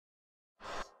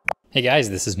Hey guys,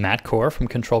 this is Matt Core from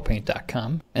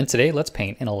Ctrl+Paint.com, and today let's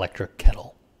paint an electric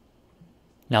kettle.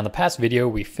 Now in the past video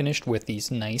we finished with these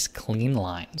nice clean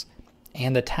lines,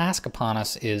 and the task upon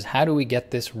us is how do we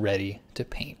get this ready to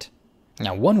paint?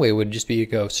 Now one way would just be to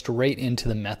go straight into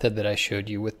the method that I showed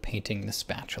you with painting the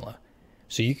spatula.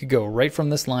 So you could go right from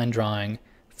this line drawing,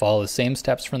 follow the same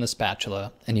steps from the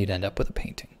spatula, and you'd end up with a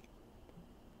painting.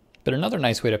 But another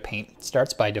nice way to paint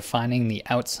starts by defining the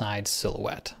outside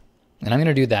silhouette. And I'm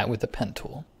going to do that with the pen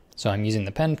tool. So I'm using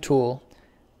the pen tool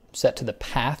set to the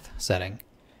path setting,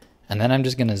 and then I'm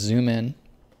just going to zoom in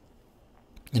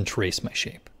and trace my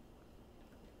shape.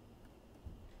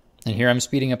 And here I'm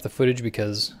speeding up the footage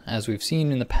because, as we've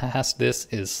seen in the past, this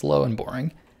is slow and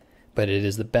boring, but it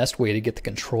is the best way to get the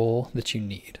control that you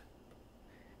need.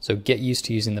 So get used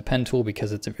to using the pen tool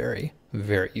because it's very,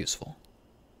 very useful.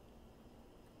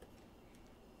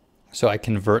 So I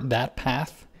convert that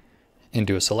path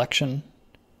into a selection,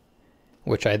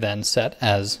 which I then set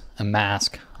as a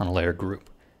mask on a layer group.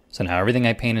 So now everything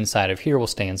I paint inside of here will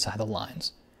stay inside the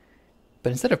lines.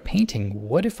 But instead of painting,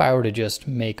 what if I were to just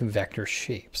make vector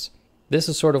shapes? This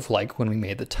is sort of like when we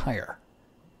made the tire.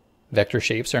 Vector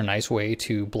shapes are a nice way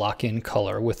to block in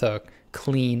color with a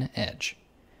clean edge.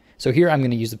 So here I'm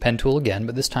going to use the pen tool again,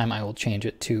 but this time I will change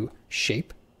it to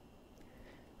shape.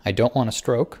 I don't want a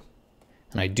stroke,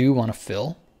 and I do want to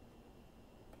fill.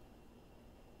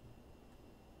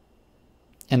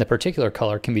 And the particular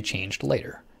color can be changed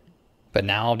later. But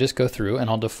now I'll just go through and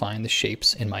I'll define the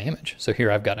shapes in my image. So here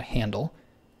I've got a handle.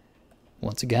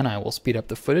 Once again, I will speed up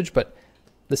the footage, but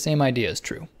the same idea is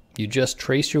true. You just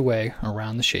trace your way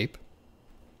around the shape,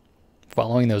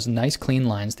 following those nice clean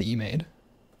lines that you made.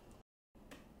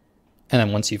 And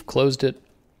then once you've closed it,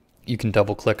 you can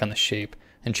double click on the shape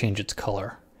and change its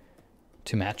color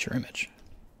to match your image.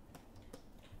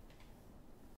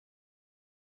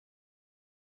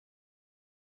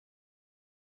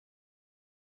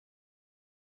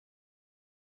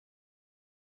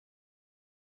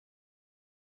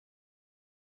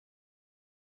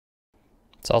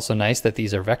 It's also nice that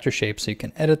these are vector shapes so you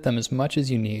can edit them as much as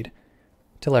you need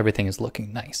till everything is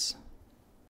looking nice.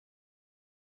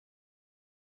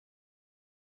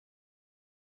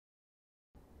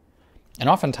 And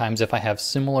oftentimes if I have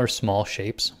similar small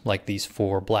shapes, like these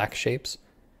 4 black shapes,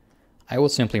 I will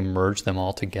simply merge them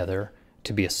all together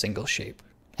to be a single shape.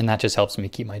 And that just helps me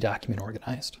keep my document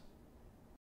organized.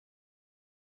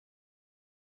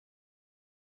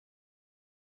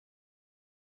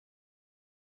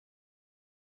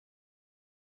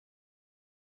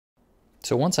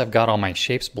 So once I've got all my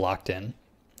shapes blocked in,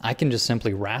 I can just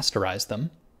simply rasterize them,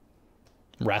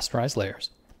 rasterize layers.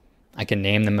 I can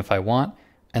name them if I want,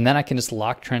 and then I can just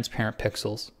lock transparent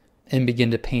pixels and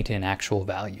begin to paint in actual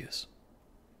values.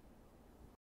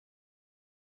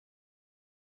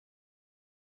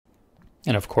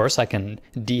 And of course I can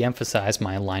de-emphasize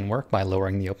my line work by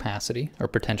lowering the opacity or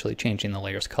potentially changing the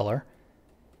layer's color.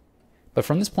 But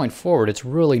from this point forward, it's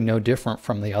really no different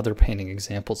from the other painting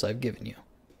examples I've given you.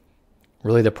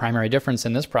 Really the primary difference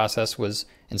in this process was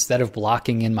instead of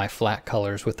blocking in my flat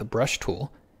colors with the brush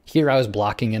tool, here I was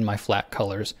blocking in my flat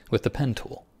colors with the pen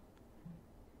tool.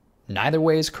 Neither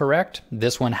way is correct.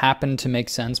 This one happened to make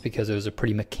sense because it was a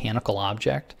pretty mechanical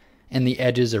object and the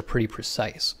edges are pretty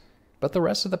precise. But the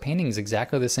rest of the painting is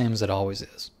exactly the same as it always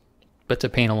is. But to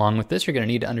paint along with this, you're going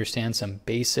to need to understand some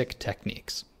basic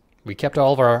techniques. We kept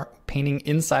all of our painting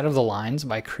inside of the lines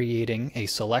by creating a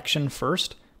selection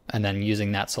first, and then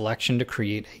using that selection to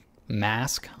create a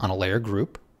mask on a layer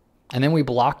group. And then we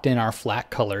blocked in our flat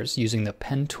colors using the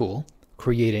pen tool,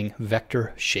 creating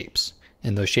vector shapes.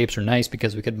 And those shapes are nice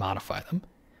because we could modify them.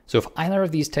 So if either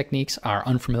of these techniques are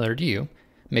unfamiliar to you,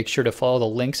 make sure to follow the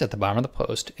links at the bottom of the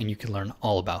post and you can learn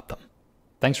all about them.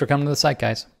 Thanks for coming to the site,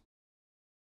 guys.